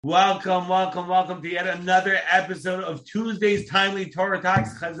Welcome to yet another episode of Tuesday's Timely Torah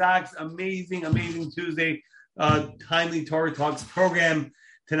Talks. Chazak's amazing Tuesday Timely Torah Talks program.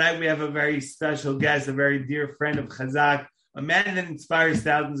 Tonight we have a very special guest, a very dear friend of Chazak, a man that inspires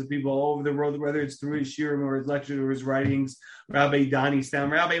thousands of people all over the world, whether it's through his shiurim or his lectures or his writings. Rabbi Dani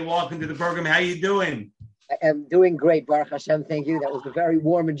Stam. Rabbi, welcome to the program. How you doing? I am doing great, Baruch Hashem. Thank you. That was a very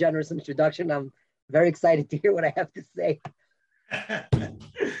warm and generous introduction. I'm very excited to hear what I have to say.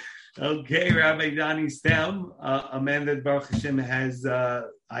 Okay, Rabbi Dani Stam, a man that Baruch Hashem has,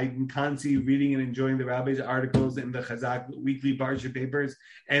 I'm constantly reading and enjoying the Rabbi's articles in the Chazak weekly Parsha papers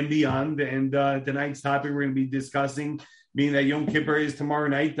and beyond. And tonight's topic we're going to be discussing, being that Yom Kippur is tomorrow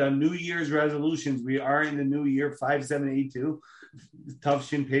night, the New Year's resolutions. We are in the new year, 5782, tough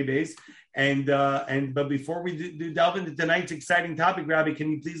shin pay base. But before we do delve into tonight's exciting topic, Rabbi,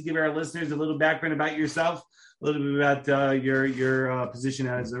 can you please give our listeners a little background about yourself? A little bit about your position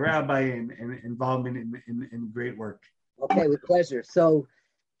as a rabbi and involvement in great work. Okay, with pleasure. So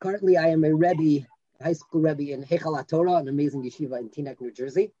currently I am a Rebbe, high school Rebbe in Heichal HaTorah, an amazing yeshiva in Teaneck, New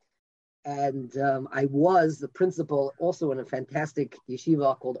Jersey. And I was the principal also in a fantastic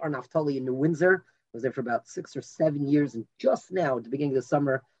yeshiva called Ar Naftali in New Windsor. I was there for about 6 or 7 years. And just now, at the beginning of the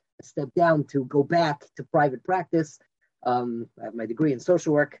summer, I stepped down to go back to private practice. I have my degree in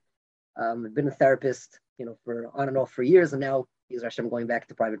social work. I've been a therapist, for on and off for years, and now I'm going back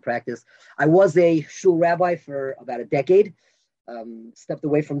to private practice. I was a shul rabbi for about a decade. Stepped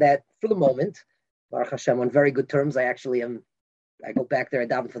away from that for the moment. Baruch Hashem, on very good terms. I go back there. I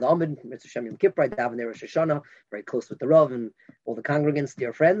daven for the Amid, Mr. Shem Yom Kippur. I daven there Rosh Hashanah. Very close with the Rav and all the congregants,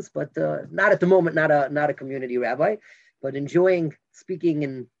 dear friends. But not at the moment. Not a community rabbi, but enjoying speaking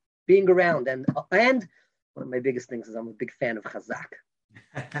and being around. And one of my biggest things is I'm a big fan of Chazak.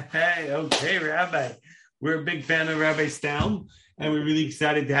 Hey, okay, Rabbi. We're a big fan of Rabbi Stam, and we're really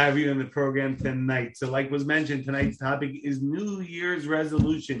excited to have you on the program tonight. So like was mentioned, tonight's topic is New Year's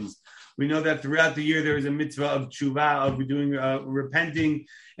resolutions. We know that throughout the year there is a mitzvah of tshuva, of doing repenting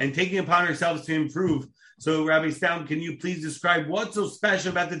and taking upon ourselves to improve. So Rabbi Stam, can you please describe what's so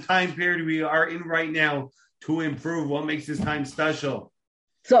special about the time period we are in right now to improve? What makes this time special?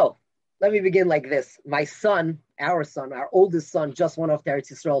 So let me begin like this. My son, our oldest son, just went off to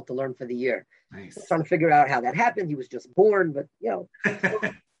Eretz Yisrael to learn for the year. Nice. I'm trying to figure out how that happened. He was just born, but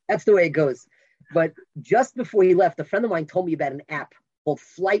that's the way it goes. But just before he left, a friend of mine told me about an app called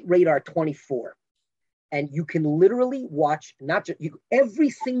Flight Radar 24. And you can literally watch every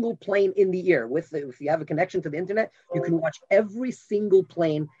single plane in the air. If you have a connection to the internet, you can watch every single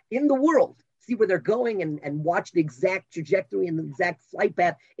plane in the world, see where they're going and watch the exact trajectory and the exact flight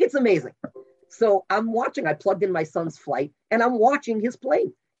path. It's amazing. So I plugged in my son's flight and I'm watching his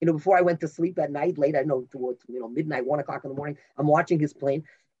plane. Before I went to sleep at night, late, I know towards midnight, 1 o'clock in the morning, I'm watching his plane.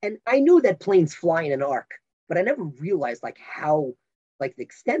 And I knew that planes fly in an arc, but I never realized how the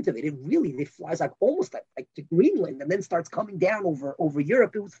extent of it. It flies almost like to Greenland and then starts coming down over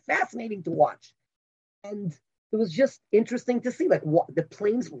Europe. It was fascinating to watch. And it was just interesting to see what the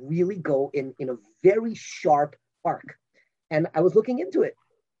planes really go in a very sharp arc. And I was looking into it,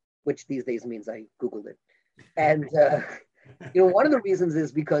 which these days means I Googled it. And, one of the reasons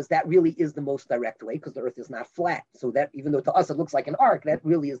is because that really is the most direct way, because the earth is not flat. So that even though to us it looks like an arc, that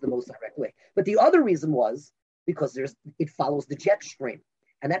really is the most direct way. But the other reason was because it follows the jet stream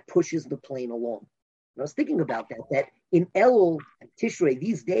and that pushes the plane along. And I was thinking about that in Elul and Tishrei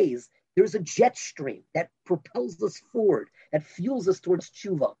these days, there's a jet stream that propels us forward, that fuels us towards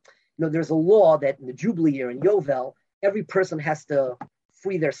tshuva. There's a law that in the Jubilee year in Yovel, every person has to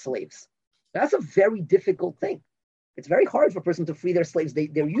free their slaves. That's a very difficult thing. It's very hard for a person to free their slaves. They're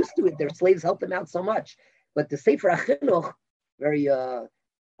used to it. Their slaves help them out so much. But the Sefer HaChinuch, very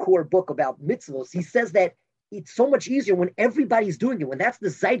core book about mitzvos, he says that it's so much easier when everybody's doing it, when that's the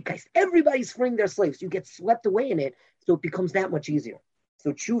zeitgeist. Everybody's freeing their slaves. You get swept away in it, so it becomes that much easier.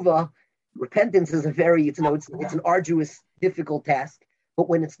 So tshuva, repentance is it's an arduous, difficult task. But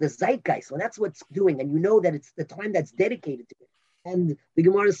when it's the zeitgeist, when that's what's doing, and that it's the time that's dedicated to it. And the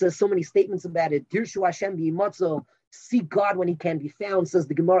Gemara says so many statements about it. Dirshu Hashem b'yimatzo, seek God when he can be found, says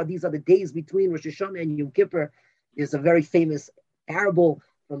the Gemara. These are the days between Rosh Hashanah and Yom Kippur. There's a very famous parable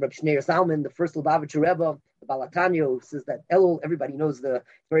from Reb Shneur Zalman, the first Lubavitcher Rebbe, the Baal HaTanya, who says that Elul, everybody knows the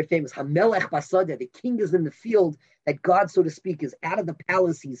very famous Hamelech Basadeh, the king is in the field, that God, so to speak, is out of the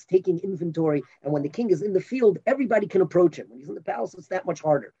palace, he's taking inventory, and when the king is in the field, everybody can approach him. When he's in the palace, it's that much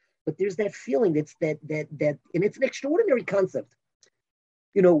harder. But there's that feeling and it's an extraordinary concept.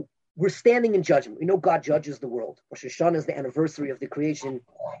 We're standing in judgment. We know God judges the world. Rosh Hashanah is the anniversary of the creation,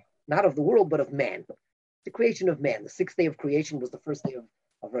 not of the world, but of man. The creation of man. The 6th day of creation was the first day of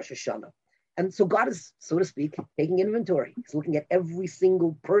of Rosh Hashanah. And so God is, so to speak, taking inventory. He's looking at every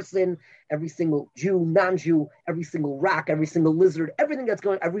single person, every single Jew, non-Jew, every single rock, every single lizard, everything that's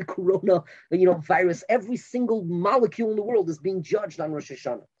going, every corona, virus, every single molecule in the world is being judged on Rosh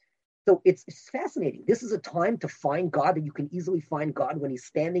Hashanah. So it's fascinating. This is a time to find God, that you can easily find God when he's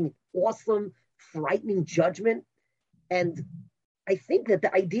standing in awesome, frightening judgment. And I think that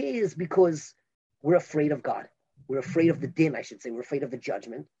the idea is because we're afraid of God. We're afraid of the din, I should say. We're afraid of the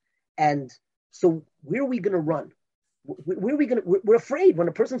judgment. And so where are we going to run? Where are we going to, we're afraid. When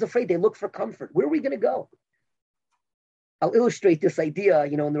a person's afraid, they look for comfort. Where are we going to go? I'll illustrate this idea,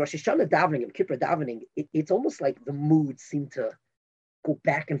 in the Rosh Hashanah davening, Yom Kippur davening, it's almost like the moods seem to go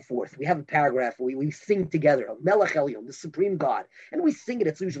back and forth. We have a paragraph where we sing together, Melech Elyon, the supreme God. And we sing it,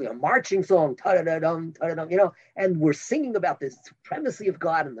 it's usually a marching song, ta-da-da-dum, ta-da-dum, and we're singing about the supremacy of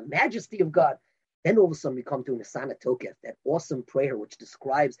God and the majesty of God. Then all of a sudden we come to Nisana Tokef, that awesome prayer which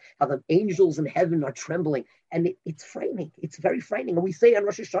describes how the angels in heaven are trembling. And it's frightening. It's very frightening. And we say on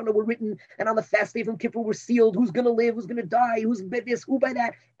Rosh Hashanah we're written, and on the fast day of Yom Kippur we're sealed. Who's going to live? Who's going to die? Who's by this? Who by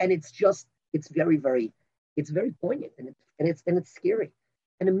that? And it's very, very, it's very poignant, and it's scary.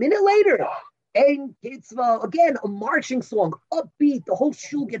 And a minute later, Ein Kitzvah, again, a marching song, upbeat. The whole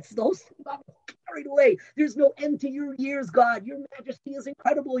shul gets carried away. There's no end to your years, God. Your majesty is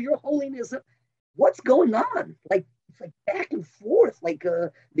incredible. Your holiness. What's going on? It's like back and forth,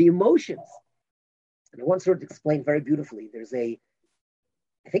 the emotions. And I once heard it explained very beautifully.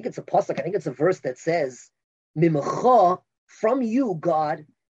 I think it's a pasuk, I think it's a verse that says, Mimecha, from you, God,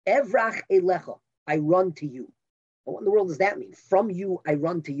 Evrach Elecha, I run to you. What in the world does that mean? From you, I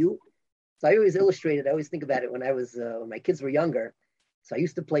run to you. So I always think about it when my kids were younger. So I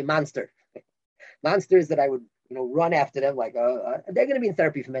used to play Monster. Monsters that I would run after them they're going to be in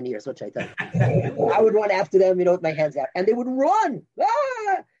therapy for many years. What should I tell you? I would run after them, with my hands out, and they would run.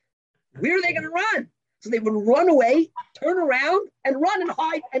 Where are they going to run? So they would run away, turn around, and run and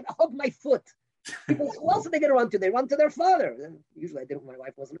hide and hug my foot. People, who else are they going to run to? They run to their father. And usually I did it when my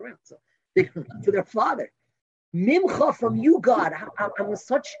wife wasn't around, so they run to their father. Mimcha, from you, God. I'm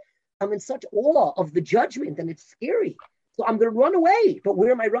in such awe of the judgment, and it's scary. So I'm going to run away. But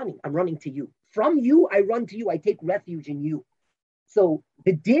where am I running? I'm running to you. From you, I run to you. I take refuge in you. So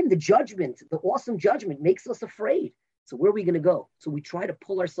the din, the judgment, the awesome judgment makes us afraid. So where are we going to go? So we try to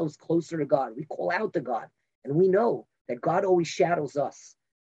pull ourselves closer to God. We call out to God. And we know that God always shadows us.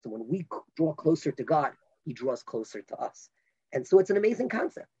 So when we draw closer to God, he draws closer to us. And so it's an amazing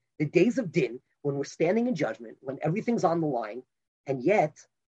concept. The days of din, when we're standing in judgment, when everything's on the line, they're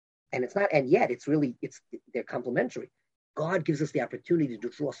complementary. God gives us the opportunity to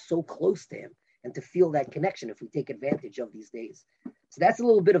draw so close to him and to feel that connection if we take advantage of these days. So that's a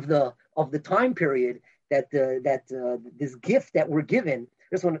little bit of the time period that this gift that we're given.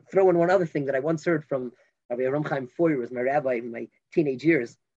 I just want to throw in one other thing that I once heard from Rabbi Avraham Chaim Feuer, who was my rabbi in my teenage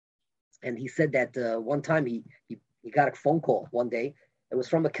years. And he said that one time he got a phone call one day. It was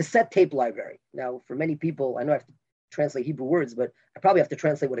from a cassette tape library. Now, for many people, I know I have to translate Hebrew words, but I probably have to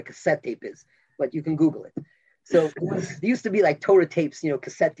translate what a cassette tape is. But you can Google it. So there used to be like Torah tapes,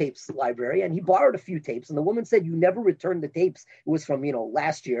 cassette tapes library, and he borrowed a few tapes, and the woman said, you never returned the tapes. It was from,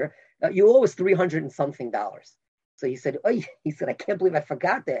 last year. You owe us $300 and something. So he said, I can't believe I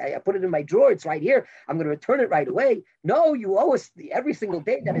forgot that. I put it in my drawer. It's right here. I'm going to return it right away. No, you owe us every single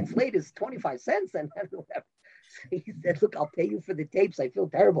day that it's late is 25 cents. And whatever. So he said, look, I'll pay you for the tapes. I feel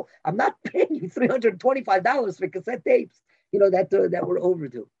terrible. I'm not paying you $325 for cassette tapes, that were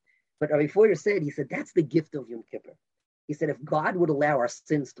overdue. But Rabbi Feuer said, that's the gift of Yom Kippur. He said, if God would allow our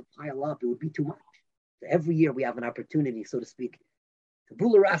sins to pile up, it would be too much. So every year we have an opportunity, so to speak,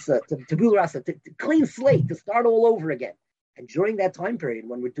 to clean slate, to start all over again. And during that time period,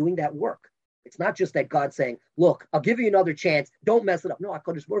 when we're doing that work, it's not just that God's saying, look, I'll give you another chance. Don't mess it up. No,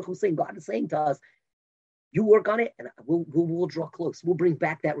 HaKadosh Baruch Hu saying, God is saying to us, you work on it and we'll draw close. We'll bring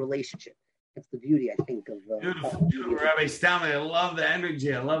back that relationship. That's the beauty, I think, of beautiful. Rabbi Stalman, I love the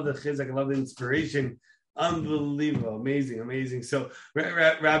energy. I love the chizuk. I love the inspiration. Unbelievable. Amazing. So,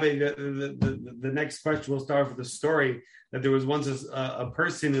 Rabbi, the next question will start with the story that there was once a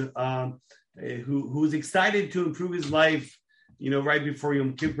person who was excited to improve his life, right before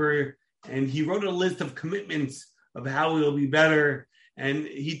Yom Kippur, and he wrote a list of commitments of how he'll be better, and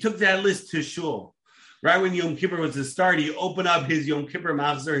he took that list to shul. Right when Yom Kippur was to start, he opened up his Yom Kippur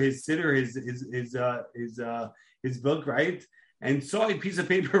Machzor, his siddur, his book, right, and saw a piece of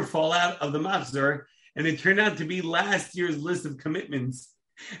paper fall out of the Machzor, and it turned out to be last year's list of commitments.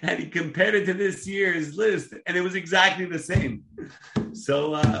 and he compared it to this year's list, and it was exactly the same.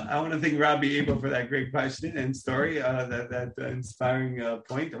 So I want to thank Rabbi Abel for that great question and story, that inspiring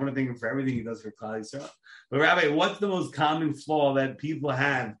point. I want to thank him for everything he does for Klal Yisrael. But Rabbi, what's the most common flaw that people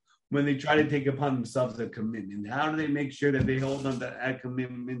have when they try to take upon themselves a commitment? How do they make sure that they hold on to that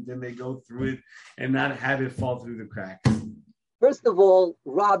commitment and they go through it and not have it fall through the cracks? First of all,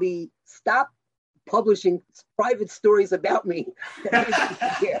 Robbie, stop publishing private stories about me.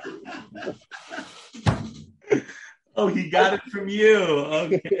 Oh, he got it from you.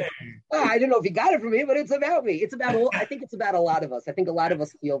 Okay. Oh, I don't know if he got it from me, but it's about me. I think it's about a lot of us. I think a lot of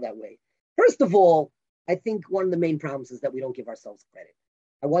us feel that way. First of all, I think one of the main problems is that we don't give ourselves credit.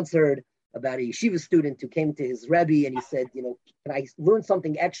 I once heard about a yeshiva student who came to his Rebbe and he said, can I learn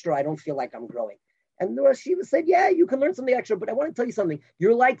something extra? I don't feel like I'm growing. And the yeshiva said, yeah, you can learn something extra, but I want to tell you something.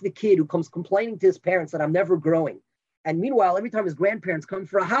 You're like the kid who comes complaining to his parents that I'm never growing. And meanwhile, every time his grandparents come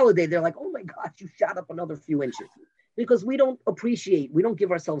for a holiday, they're like, oh my God, you shot up another few inches. Because we don't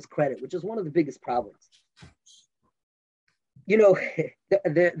give ourselves credit, which is one of the biggest problems. There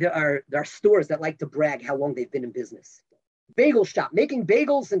are stores that like to brag how long they've been in business. Bagel shop, making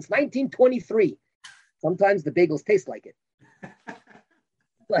bagels since 1923. Sometimes the bagels taste like it.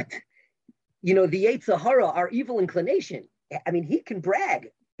 But, the Yetzer Hara, our evil inclination, I mean, he can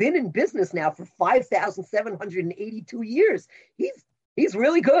brag. Been in business now for 5,782 years. He's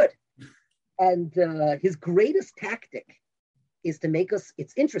really good. And his greatest tactic is to make us,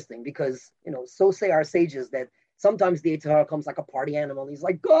 it's interesting because, so say our sages that sometimes the Yetzer Hara comes like a party animal. And he's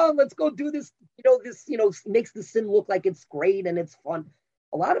like, go, let's go do this. This makes the sin look like it's great and it's fun.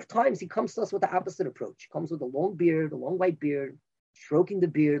 A lot of times he comes to us with the opposite approach. He comes with a long beard, a long white beard, stroking the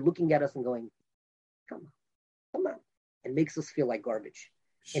beard, looking at us and going, come on, and makes us feel like garbage.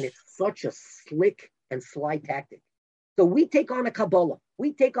 And it's such a slick and sly tactic. So we take on a Kabbalah.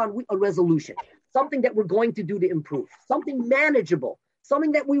 We take on a resolution, something that we're going to do to improve, something manageable,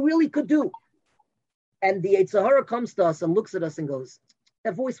 something that we really could do. And the Yetzer Hara comes to us and looks at us and goes,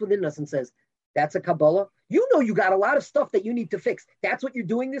 that voice within us and says, that's a Kabbalah. You got a lot of stuff that you need to fix. That's what you're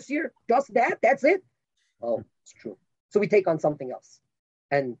doing this year? Just that? That's it? Oh, it's true. So we take on something else.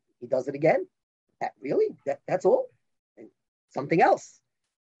 And he does it again. Really? That's all? And something else.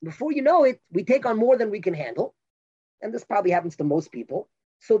 Before you know it, we take on more than we can handle. And this probably happens to most people.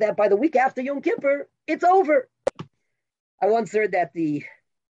 So that by the week after Yom Kippur, it's over. I once heard that the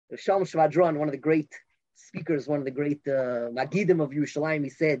Shalom Shvadron, one of the great speakers, one of the great Magidim of Yerushalayim, he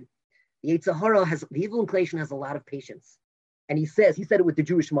said, the Yetzer Hara the evil inclination has a lot of patience. And he said it with the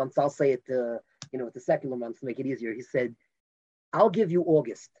Jewish months. I'll say it, with the secular months to make it easier. He said, I'll give you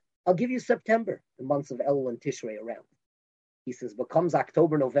August. I'll give you September, the months of Elul and Tishrei around. He says, but comes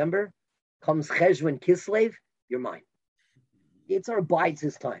October, November, comes Cheshvan, Kislev, you're mine. Yetzer Hara bides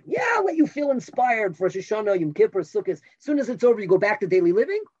his time. Yeah, I'll let you feel inspired for Rosh Hashanah, Yom Kippur, Sukkot. As soon as it's over, you go back to daily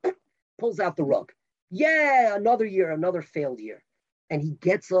living, pulls out the rug. Yeah, another year, another failed year. And he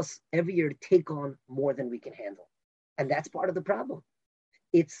gets us every year to take on more than we can handle. And that's part of the problem.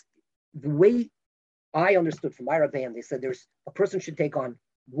 It's the way I understood from my Rabban. They said a person should take on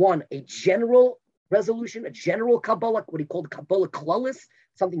a general resolution, a general Kabbalah, what he called Kabbalah Klalis,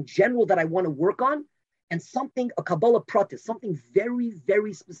 something general that I want to work on, and a Kabbalah Pratis, something very,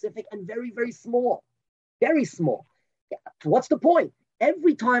 very specific and very, very small. Very small. What's the point?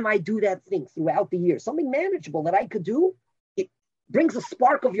 Every time I do that thing throughout the year, something manageable that I could do, it brings a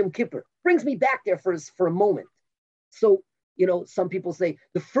spark of Yom Kippur, brings me back there for a moment. So, some people say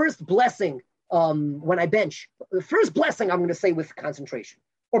the first blessing when I bench, the first blessing I'm going to say with concentration,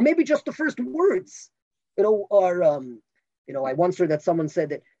 or maybe just the first words, I once heard that someone said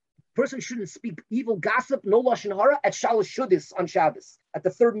that a person shouldn't speak evil gossip, no lashon hara, at Shalosh Shudis on Shabbos, at the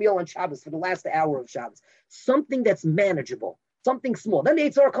third meal on Shabbos, for the last hour of Shabbos. Something that's manageable, something small. Then the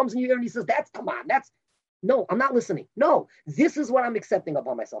Yetzer Hara comes in your ear and he says, no, I'm not listening. No, this is what I'm accepting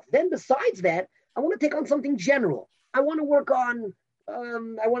upon myself. Then besides that, I want to take on something general. I want to work on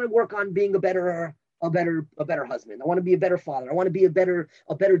being a better husband. I want to be a better father. I want to be a better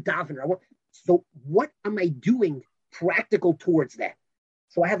davener. So what am I doing practical towards that?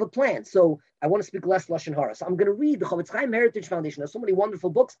 So I have a plan. So I want to speak less lashon hara. So I'm going to read the Chofetz Chaim Heritage Foundation. There's so many wonderful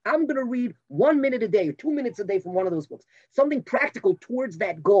books. I'm going to read 1 minute a day or 2 minutes a day from one of those books. Something practical towards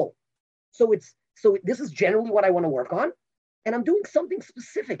that goal. So this is generally what I want to work on. And I'm doing something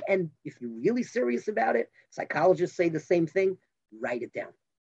specific. And if you're really serious about it, psychologists say the same thing, write it down.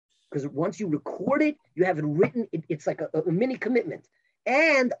 Because once you record it, you have it written. It's like a mini commitment.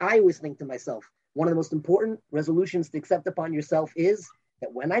 And I always think to myself, one of the most important resolutions to accept upon yourself is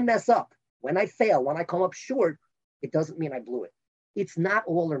that when I mess up, when I fail, when I come up short, it doesn't mean I blew it. It's not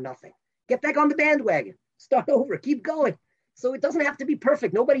all or nothing. Get back on the bandwagon. Start over. Keep going. So it doesn't have to be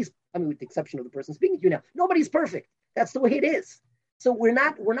perfect. Nobody's, I mean, with the exception of the person speaking to you now, nobody's perfect. That's the way it is. So we're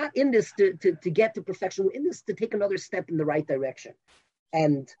not in this to get to perfection. We're in this to take another step in the right direction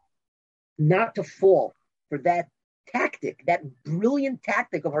and not to fall for that tactic, that brilliant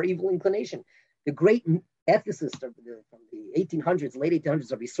tactic of our evil inclination. The great ethicist from the 1800s, late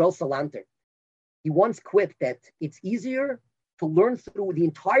 1800s, of Yisrael Salanter, he once quipped that it's easier to learn through the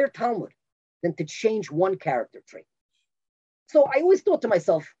entire Talmud than to change one character trait. So I always thought to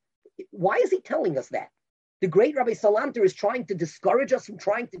myself, why is he telling us that? The great Rabbi Salanter is trying to discourage us from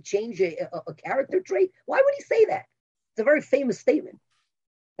trying to change a character trait. Why would he say that? It's a very famous statement.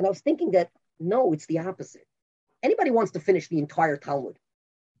 And I was thinking that, no, it's the opposite. Anybody wants to finish the entire Talmud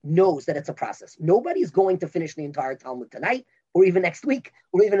knows that it's a process. Nobody's going to finish the entire Talmud tonight or even next week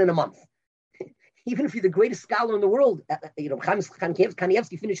or even in a month. Even if you're the greatest scholar in the world,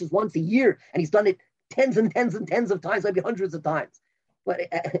 Kanievsky finishes once a year and he's done it tens and tens and tens of times, maybe hundreds of times. But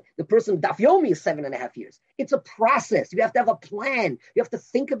the person, Daf Yomi, is 7.5 years. It's a process. You have to have a plan. You have to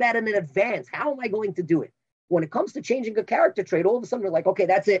think about it in advance. How am I going to do it? When it comes to changing a character trait, all of a sudden we're like, okay,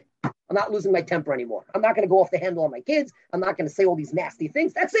 that's it. I'm not losing my temper anymore. I'm not going to go off the handle on my kids. I'm not going to say all these nasty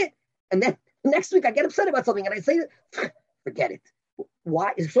things. That's it. And then next week I get upset about something and I say, forget it.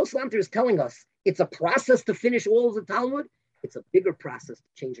 Why? Yisrael Salanter is telling us it's a process to finish all of the Talmud. It's a bigger process to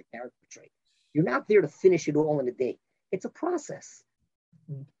change a character trait. You're not there to finish it all in a day. It's a process.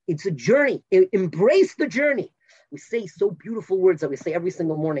 It's a journey. Embrace the journey. We say so beautiful words that we say every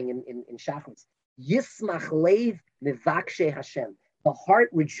single morning in Shachris. Yismach leiv mevakshe Hashem. The heart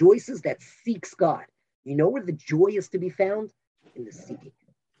rejoices that seeks God. You know where the joy is to be found? In the seeking.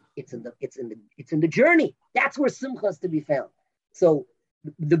 It's in the journey. That's where simcha is to be found. So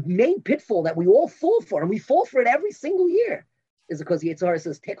the main pitfall that we all fall for, and we fall for it every single year, is because the Yetzer Hara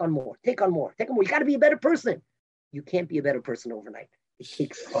says, take on more, take on more, take on more. You got to be a better person. You can't be a better person overnight. It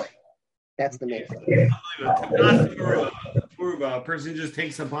takes time. That's the main thing. A person just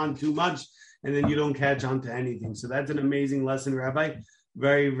takes upon too much, and then you don't catch on to anything. So that's an amazing lesson, Rabbi.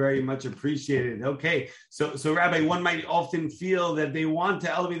 Very, very much appreciated. Okay, so Rabbi, one might often feel that they want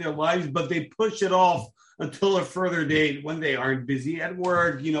to elevate their lives, but they push it off until a further date when they aren't busy at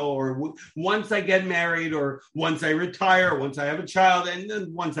work, or once I get married, or once I retire, once I have a child, and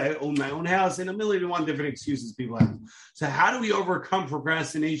then once I own my own house, and a million and one different excuses people have. So how do we overcome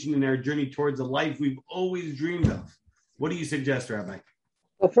procrastination in our journey towards a life we've always dreamed of? What do you suggest, Rabbi?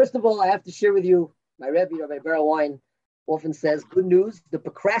 Well, first of all, I have to share with you, my Rebbe, Rabbi Beryl Wein, often says, good news, the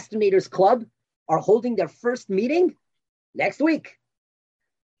Procrastinators Club are holding their first meeting next week.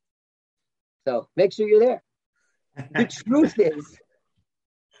 So make sure you're there. The truth is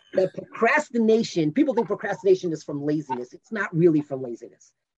that procrastination, people think procrastination is from laziness. It's not really from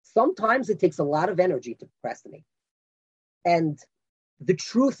laziness. Sometimes it takes a lot of energy to procrastinate. And the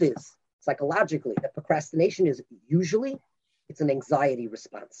truth is, psychologically, that procrastination is usually, it's an anxiety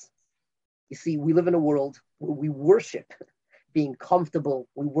response. You see, we live in a world where we worship being comfortable.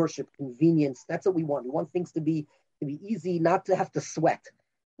 We worship convenience. That's what we want. We want things to be easy, not to have to sweat.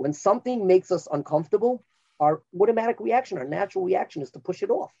 When something makes us uncomfortable, our automatic reaction, our natural reaction is to push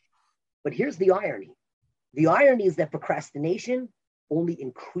it off. But here's the irony. The irony is that procrastination only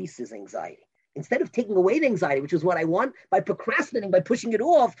increases anxiety. Instead of taking away the anxiety, which is what I want, by procrastinating, by pushing it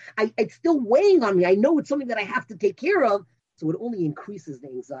off, it's still weighing on me. I know it's something that I have to take care of, so it only increases the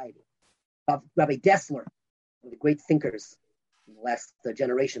anxiety. Rabbi Dessler, one of the great thinkers in the last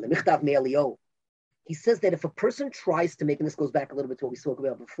generation, the Michtav Me'Elio, he says that if a person tries to make, and this goes back a little bit to what we spoke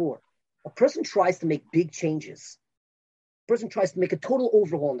about before, a person tries to make big changes, a person tries to make a total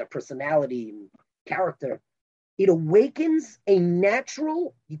overhaul in their personality and character, it awakens a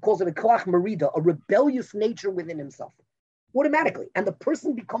natural, he calls it a koach merida, a rebellious nature within himself, automatically. And the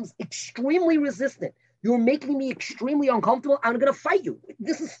person becomes extremely resistant. You're making me extremely uncomfortable. I'm going to fight you.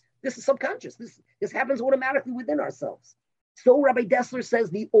 This is subconscious. This happens automatically within ourselves. So Rabbi Dessler says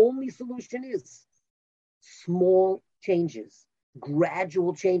the only solution is small changes,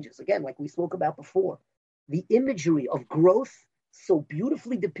 gradual changes. Again, like we spoke about before, the imagery of growth so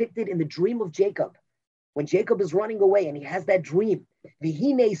beautifully depicted in the dream of Jacob. When Jacob is running away and he has that dream,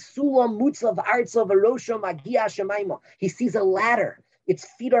 V'hine sulam mutzav artzav arosha magia shemaima. He sees a ladder. Its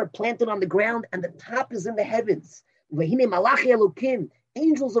feet are planted on the ground and the top is in the heavens. V'hine malachi elokim.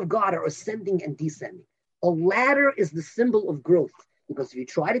 Angels of God are ascending and descending. A ladder is the symbol of growth, because if you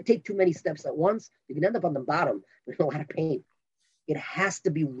try to take too many steps at once, you can end up on the bottom with a lot of pain. It has to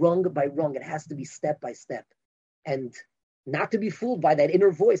be rung by rung. It has to be step by step. And not to be fooled by that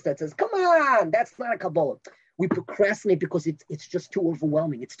inner voice that says, come on, that's not a Kabbalah. We procrastinate because it's just too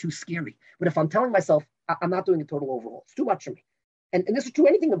overwhelming. It's too scary. But if I'm telling myself, I'm not doing a total overhaul, it's too much for me. And this is true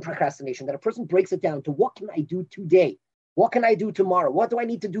anything in procrastination, that a person breaks it down to what can I do today? What can I do tomorrow? What do I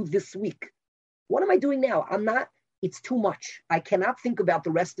need to do this week? What am I doing now? It's too much. I cannot think about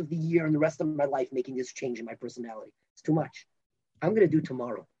the rest of the year and the rest of my life making this change in my personality. It's too much. I'm going to do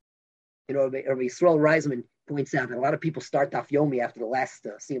tomorrow. Rabbi Yisrael Reisman points out that a lot of people start Daf Yomi after the last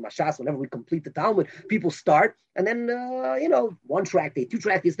Siyum HaShas. Whenever we complete the Talmud, people start, and then, one tractate, two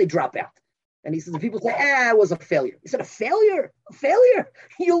tractates, they drop out. And he says, if people say, it was a failure. He said, a failure? A failure?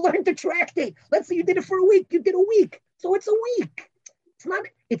 You learned the tractate. Let's say you did it for a week. You did a week. So it's a week.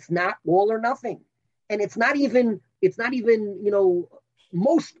 It's not all or nothing. And it's not even,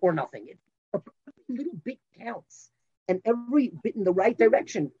 most or nothing. A little bit counts. And every bit in the right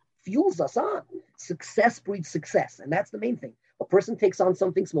direction fuels us on. Success breeds success. And that's the main thing. A person takes on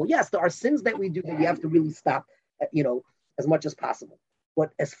something small. Yes, there are sins that we do that we have to really stop, as much as possible.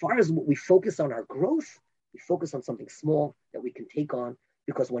 But as far as what we focus on our growth, we focus on something small that we can take on,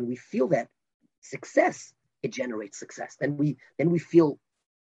 because when we feel that success, it generates success. Then we feel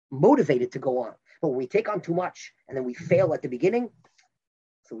motivated to go on. But when we take on too much and then we fail at the beginning,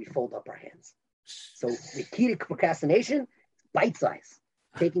 so we fold up our hands. So the key to procrastination, bite size,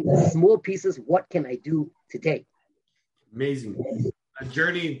 taking small pieces. What can I do today? Amazing. A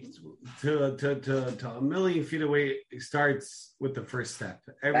journey to a million feet away starts with the first step.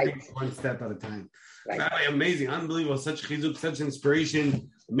 Everything's one step at a time. Right. Amazing, unbelievable, such chizuk, such inspiration,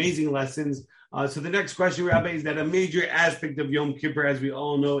 amazing lessons. So the next question, Rabbi, is that a major aspect of Yom Kippur, as we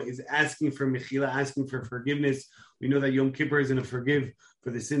all know, is asking for mechila, asking for forgiveness. We know that Yom Kippur is going to forgive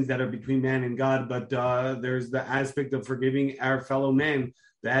for the sins that are between man and God, but there's the aspect of forgiving our fellow man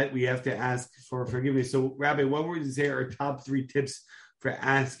that we have to ask for forgiveness. So, Rabbi, what would you say are top 3 tips for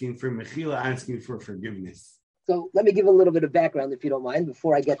asking for mechila, asking for forgiveness? So let me give a little bit of background, if you don't mind,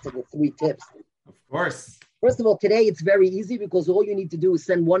 before I get to the 3 tips. Of course. First of all, today it's very easy, because all you need to do is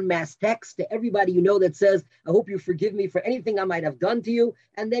send one mass text to everybody you know that says, I hope you forgive me for anything I might have done to you,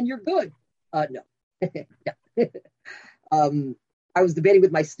 and then you're good. No. I was debating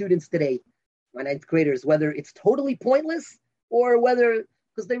with my students today, my 9th graders, whether it's totally pointless or whether,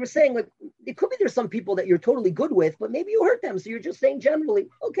 because they were saying, like, it could be there's some people that you're totally good with, but maybe you hurt them. So you're just saying generally,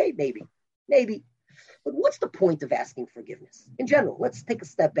 okay, maybe. But what's the point of asking forgiveness? In general, let's take a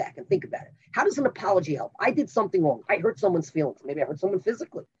step back and think about it. How does an apology help? I did something wrong. I hurt someone's feelings. Maybe I hurt someone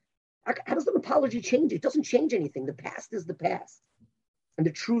physically. How does an apology change it? It doesn't change anything. The past is the past. And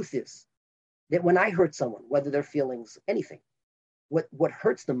the truth is that when I hurt someone, whether their feelings, anything, what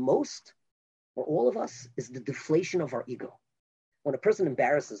hurts the most for all of us is the deflation of our ego. When a person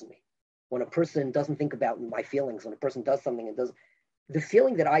embarrasses me, when a person doesn't think about my feelings, when a person does something and does, the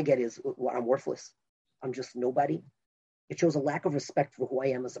feeling that I get is, well, I'm worthless. I'm just nobody. It shows a lack of respect for who I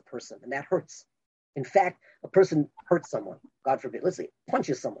am as a person, and that hurts. In fact, a person hurts someone, God forbid. Let's say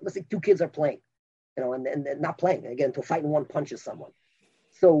punches someone. Let's say 2 kids are playing, and not playing. Again, to fight and one punches someone.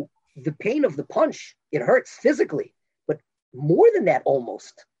 So the pain of the punch, it hurts physically, but more than that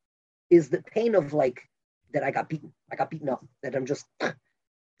almost is the pain of that I got beaten up, that I'm just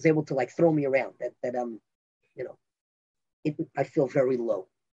was able to throw me around, that I feel very low.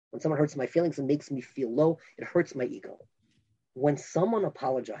 When someone hurts my feelings and makes me feel low, it hurts my ego. When someone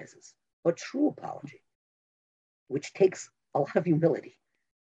apologizes, a true apology, which takes a lot of humility,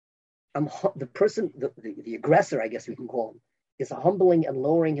 the person, the aggressor, I guess we can call him, is humbling and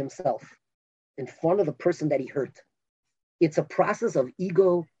lowering himself in front of the person that he hurt. It's a process of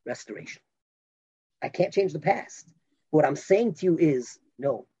ego restoration. I can't change the past. What I'm saying to you is,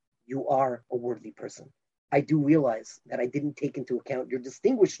 no, you are a worthy person. I do realize that I didn't take into account your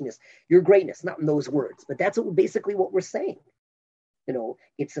distinguishedness, your greatness, not in those words, but that's basically what we're saying.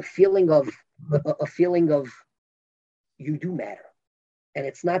 It's a feeling of you do matter. And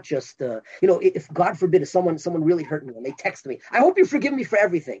it's not just, if God forbid, if someone really hurt me and they text me, I hope you forgive me for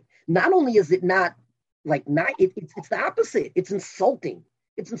everything. Not only is it not it's the opposite. It's insulting.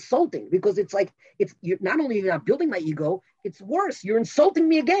 It's insulting because you're not only not building my ego, it's worse. You're insulting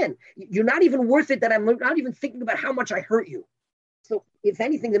me again. You're not even worth it that I'm not even thinking about how much I hurt you. So if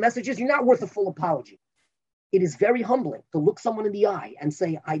anything, the message is you're not worth a full apology. It is very humbling to look someone in the eye and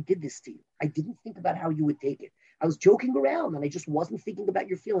say, I did this to you. I didn't think about how you would take it. I was joking around and I just wasn't thinking about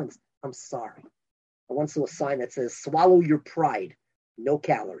your feelings. I'm sorry. I once saw a sign that says, swallow your pride, no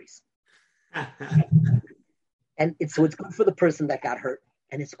calories. And so it's good for the person that got hurt.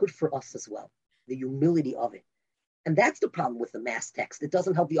 And it's good for us as well, the humility of it. And that's the problem with the mass text. It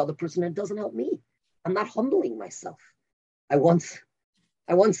doesn't help the other person and it doesn't help me. I'm not humbling myself. I once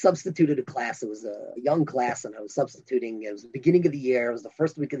I once substituted a class. It was a young class, and I was substituting. It was the beginning of the year. It was the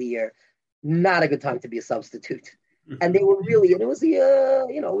first week of the year. Not a good time to be a substitute. And they were really, and it was it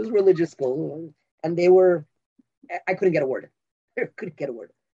was a religious school, and I couldn't get a word. I couldn't get a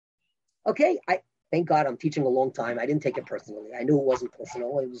word. Okay, thank God I'm teaching a long time. I didn't take it personally. I knew it wasn't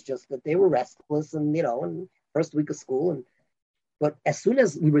personal. It was just that they were restless, and first week of school, but as soon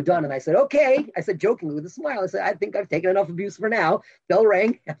as we were done, and I said, okay, I said jokingly with a smile, I said, I think I've taken enough abuse for now. Bell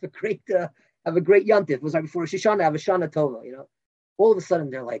rang. Have a great yontif. It was right before Shoshana. Have a Shana Tova. All of a sudden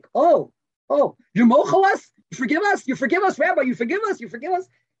they're like, oh, you mochel us? You forgive us, Rabbi. You forgive us.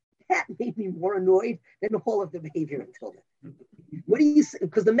 That made me more annoyed than all of the behavior until then. What do you say?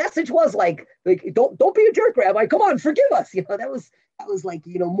 Because the message was like don't be a jerk, Rabbi. Come on, forgive us. That was like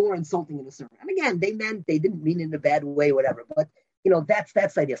more insulting in the sermon. And again, they didn't mean it in a bad way, whatever. But that's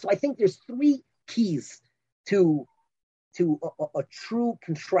the idea. So I think there's three keys to a true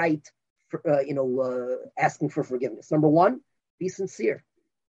contrite, asking for forgiveness. Number one, be sincere.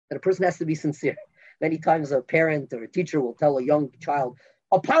 That a person has to be sincere. Many times a parent or a teacher will tell a young child,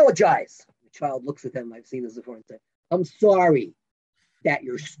 apologize. The child looks at them, I've seen this before, and says, I'm sorry that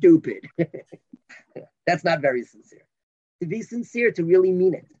you're stupid. That's not very sincere. To be sincere, to really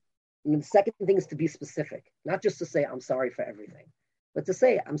mean it. And the second thing is to be specific, not just to say, I'm sorry for everything, but to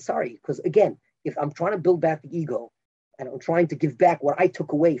say, I'm sorry. Because again, if I'm trying to build back the ego and I'm trying to give back what I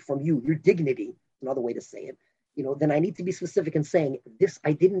took away from you, your dignity, another way to say it, then I need to be specific in saying this,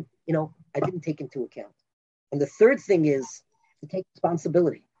 I didn't take into account. And the third thing is to take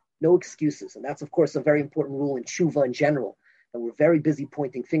responsibility, no excuses. And that's, of course, a very important rule in tshuva in general. And we're very busy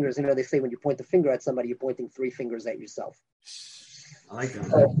pointing fingers. They say when you point the finger at somebody, you're pointing three fingers at yourself. I like that.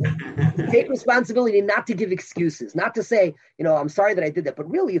 So, take responsibility, not to give excuses, not to say, I'm sorry that I did that, but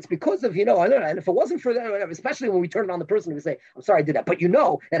really it's because of, I don't know, and if it wasn't for that, especially when we turn it on the person, we say, I'm sorry I did that, but and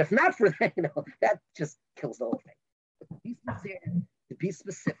if not for that, that just kills the whole thing. But be sincere, to be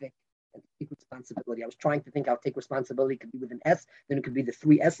specific, and take responsibility. I was trying to think how take responsibility could be with an S, then it could be the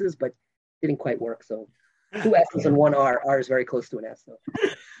three S's, but it didn't quite work. So 2 S's and 1 R. R is very close to an S. So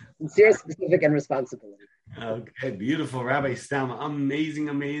sincere, specific, and responsibility. Okay, beautiful, Rabbi Stam.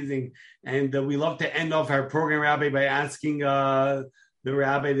 Amazing. And we love to end off our program, Rabbi, by asking the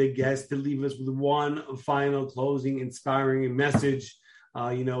Rabbi, the guest, to leave us with one final closing, inspiring message,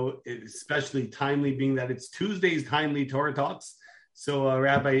 especially timely, being that it's Tuesday's timely Torah Talks. So,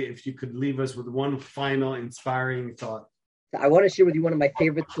 Rabbi, if you could leave us with one final inspiring thought. I want to share with you one of my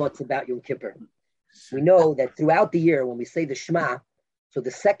favorite thoughts about Yom Kippur. We know that throughout the year, when we say the Shema, so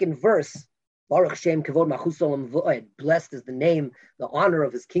the second verse, Baruch Shem Kavod Malchus Olam V'Od, blessed is the name, the honor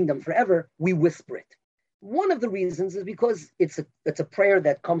of his kingdom forever, we whisper it. One of the reasons is because it's a prayer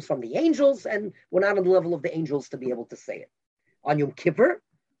that comes from the angels, and we're not on the level of the angels to be able to say it. On Yom Kippur,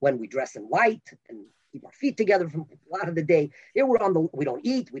 when we dress in white and keep our feet together from a lot of the day, we don't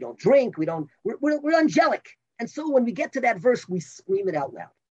eat, we don't drink, we're angelic. And so when we get to that verse, we scream it out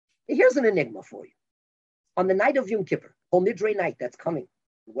loud. Here's an enigma for you. On the night of Yom Kippur, Kol Nidre night, that's coming,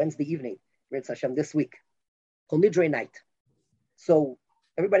 Wednesday evening, Ritz Hashem, this week, Kol Nidre night. So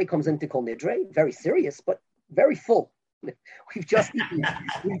everybody comes into Kol Nidre, very serious, but very full. We've just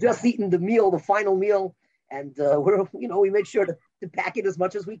eaten the meal, the final meal, and we made sure to pack it as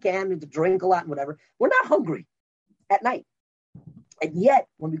much as we can and to drink a lot and whatever. We're not hungry at night. And yet,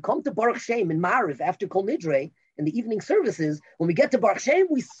 when we come to Baruch Shem in Ma'ariv after Kol Nidre, in the evening services, when we get to Baruch Shem,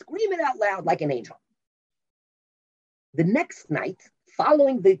 we scream it out loud like an angel. The next night,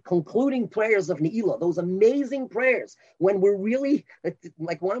 following the concluding prayers of Ne'ilah, those amazing prayers, when we're really,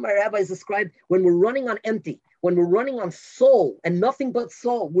 like one of my rabbis described, when we're running on empty, when we're running on soul and nothing but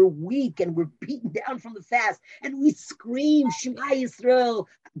soul, we're weak and we're beaten down from the fast, and we scream, Shema Yisrael,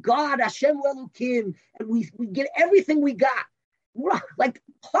 God, Hashem Elokim, and we get everything we got. We're like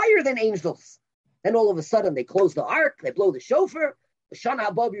higher than angels. Then all of a sudden, they close the ark, they blow the shofar, the Shana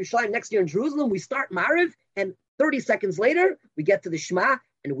Haba Yerushalayim next year in Jerusalem, we start Ma'ariv, and 30 seconds later, we get to the Shema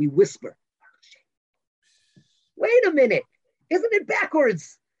and we whisper. Wait a minute. Isn't it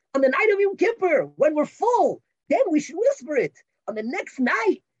backwards? On the night of Yom Kippur, when we're full, then we should whisper it. On the next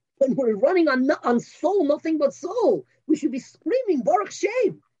night, when we're running on soul, nothing but soul, we should be screaming Baruch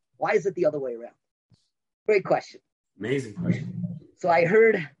Shem. Why is it the other way around? Great question. Amazing question. So I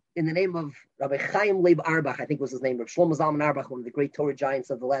heard in the name of Rabbi Chaim Leib Arbach, I think was his name, Rabbi Shlomo Zalman Arbach, one of the great Torah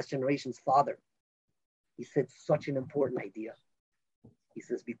giants of the last generation's father. He said such an important idea. He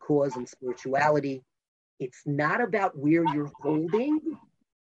says, because in spirituality, it's not about where you're holding,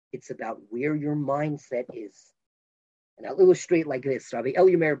 it's about where your mindset is. And I'll illustrate like this. Rabbi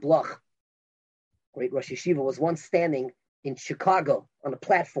Eliezer Bloch, great Rosh Yeshiva, was once standing in Chicago on a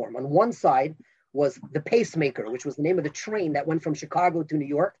platform. On one side was the Pacemaker, which was the name of the train that went from Chicago to New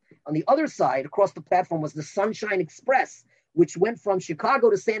York. On the other side, across the platform, was the Sunshine Express, which went from Chicago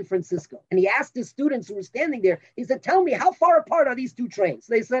to San Francisco. And he asked his students who were standing there, he said, tell me, how far apart are these two trains?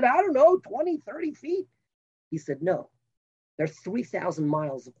 They said, I don't know, 20, 30 feet. He said, no, they're 3,000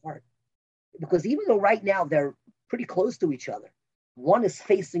 miles apart. Because even though right now they're pretty close to each other, one is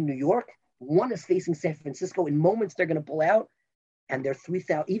facing New York, one is facing San Francisco. In moments, they're going to pull out, and they're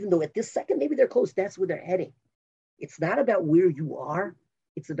 3,000, even though at this second, maybe they're close, that's where they're heading. It's not about where you are,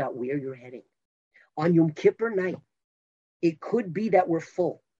 it's about where you're heading. On Yom Kippur night, it could be that we're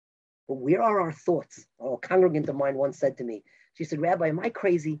full, but where are our thoughts? Oh, a congregant of mine once said to me, she said, Rabbi, am I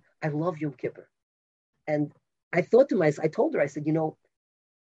crazy? I love Yom Kippur. And I thought to myself, I told her, I said,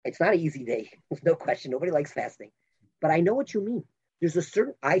 it's not an easy day. There's no question. Nobody likes fasting. But I know what you mean. There's a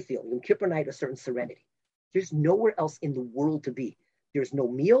certain, I feel, Yom Kippur night, a certain serenity. There's nowhere else in the world to be. There's no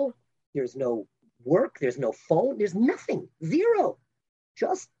meal. There's no work. There's no phone. There's nothing. Zero.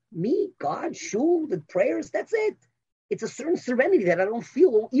 Just me, God, shul, the prayers. That's it. It's a certain serenity that I don't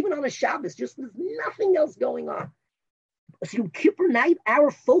feel, even on a Shabbos. Just there's nothing else going on. So Yom Kippur night, our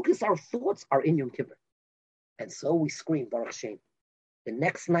focus, our thoughts are in Yom Kippur. And so we scream, Baruch Hashem. The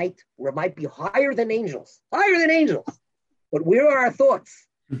next night, we might be higher than angels. But where are our thoughts?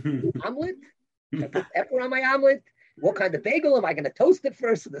 Omelet? I put pepper on my omelet? What kind of bagel? Am I going to toast it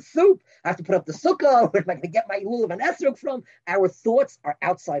first with the soup? I have to put up the sukkah. Where am I going to get my lulav and esrog from? Our thoughts are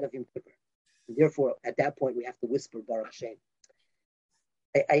outside of Yom Kippur. And therefore, at that point, we have to whisper Baruch Hashem.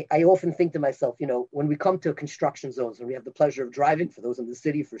 I often think to myself, when we come to construction zones, and we have the pleasure of driving, for those in the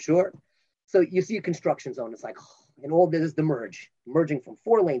city for sure. So you see a construction zone, it's like, and all this is the merging from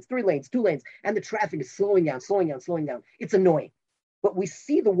 4 lanes, 3 lanes, 2 lanes, and the traffic is slowing down. It's annoying. But we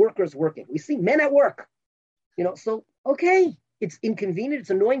see the workers working. We see men at work. So, okay, it's inconvenient,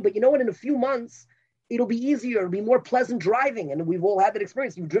 it's annoying, but you know what? In a few months, it'll be easier, it'll be more pleasant driving. And we've all had that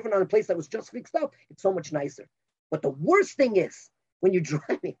experience. You've driven on a place that was just fixed up. It's so much nicer. But the worst thing is when you're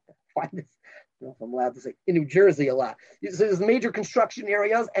driving, I find this, I don't know if I'm allowed to say, in New Jersey a lot. So there's major construction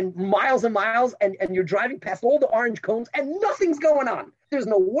areas and miles, and you're driving past all the orange cones and nothing's going on. There's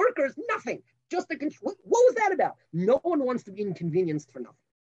no workers, nothing. Just what was that about? No one wants to be inconvenienced for nothing.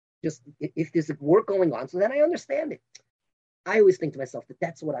 Just if there's work going on, so then I understand it. I always think to myself that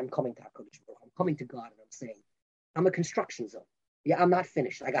that's what I'm coming to HaKadosh Baruch Hu. I'm coming to God and I'm saying, I'm a construction zone. Yeah, I'm not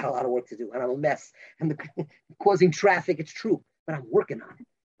finished. I got a lot of work to do and I'm a mess and causing traffic. It's true, but I'm working on it.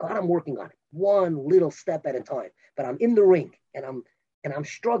 God, I'm working on it, one little step at a time. But I'm in the ring and I'm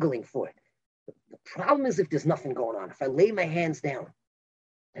struggling for it. The problem is if there's nothing going on. If I lay my hands down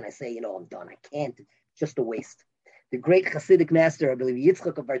and I say, I'm done. I can't. It's just a waste. The great Hasidic master, I believe,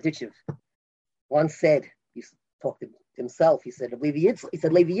 Yitzchak of Berditchev, once said, he talked to himself, he said, Levi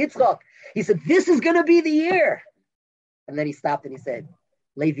Yitzchak, he said, this is going to be the year. And then he stopped and he said,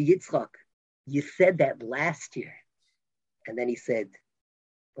 Levi Yitzchak, you said that last year. And then he said,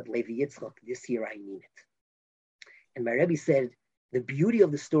 but Levi Yitzchak, this year I mean it. And my Rebbe said, the beauty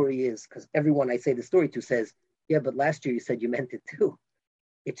of the story is, because everyone I say the story to says, yeah, but last year you said you meant it too.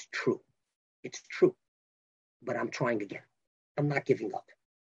 It's true. It's true. But I'm trying again. I'm not giving up.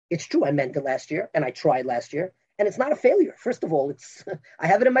 It's true. I meant it last year and I tried last year and it's not a failure. First of all, I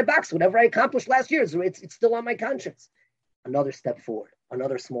have it in my box. Whatever I accomplished last year, it's still on my conscience. Another step forward,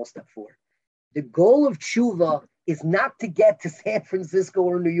 another small step forward. The goal of tshuva is not to get to San Francisco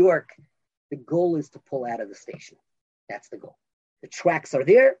or New York. The goal is to pull out of the station. That's the goal. The tracks are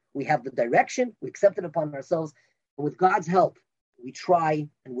there. We have the direction. We accept it upon ourselves. And with God's help, we try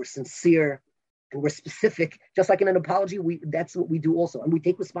and we're sincere and we're specific. Just like in an apology, that's what we do also. And we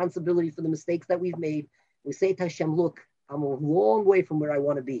take responsibility for the mistakes that we've made. We say to Hashem, look, I'm a long way from where I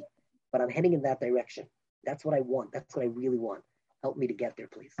want to be, but I'm heading in that direction. That's what I want. That's what I really want. Help me to get there,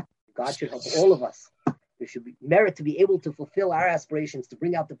 please. God should help all of us. There should be merit to be able to fulfill our aspirations, to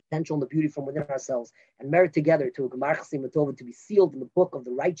bring out the potential and the beauty from within ourselves, and merit together to a Gemar Chasim Tova, to be sealed in the book of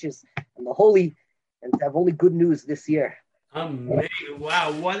the righteous and the holy, and to have only good news this year. Amazing.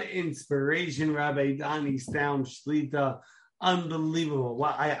 Wow, what inspiration, Rabbi Dani Stam Shlita. Unbelievable.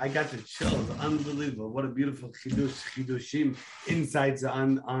 Wow, I got the chills. Unbelievable. What a beautiful chidushim insights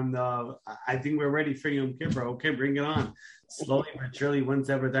on I think we're ready for Yom Kippur. Okay, bring it on. Slowly but surely, one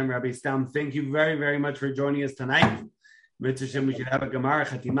step at a time, Rabbi Stam. Thank you very, very much for joining us tonight. Mitzvah Shem, we should have a Gemara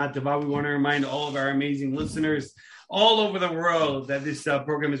Chatimat Tova. We want to remind all of our amazing listeners all over the world that this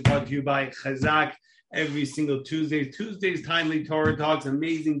program is brought to you by Chazak. Every single Tuesday. Tuesday's Timely Torah Talks,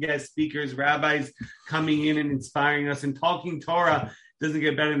 amazing guest speakers, rabbis coming in and inspiring us and talking Torah. Doesn't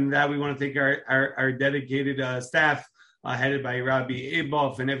get better than that. We want to thank our dedicated staff headed by Rabbi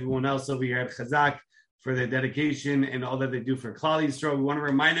Eboff and everyone else over here at Chazak for their dedication and all that they do for Klal Yisrael. We want to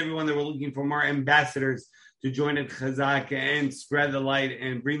remind everyone that we're looking for more ambassadors to join at Chazak and spread the light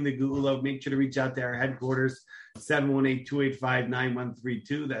and bring the Geula. Make sure to reach out to our headquarters,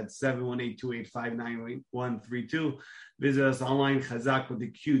 718-285-9132. That's 718-285-9132. Visit us online,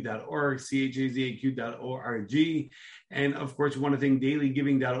 chazakwithaq.org, chazaq.org. And of course, we want to thank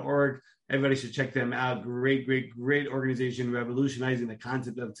dailygiving.org. Everybody should check them out. Great organization, revolutionizing the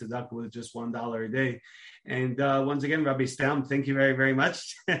concept of tzedakah with just $1 a day. And once again, Rabbi Stam, thank you very, very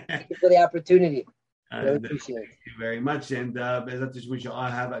much. Thank you for the opportunity. Really appreciate it. Thank you very much. And we shall all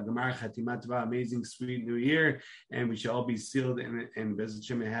have a Gemar Chatimat Tova, amazing, sweet new year. And we shall all be sealed and Bezat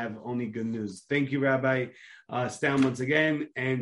Shem have only good news. Thank you, Rabbi Stam, once again. And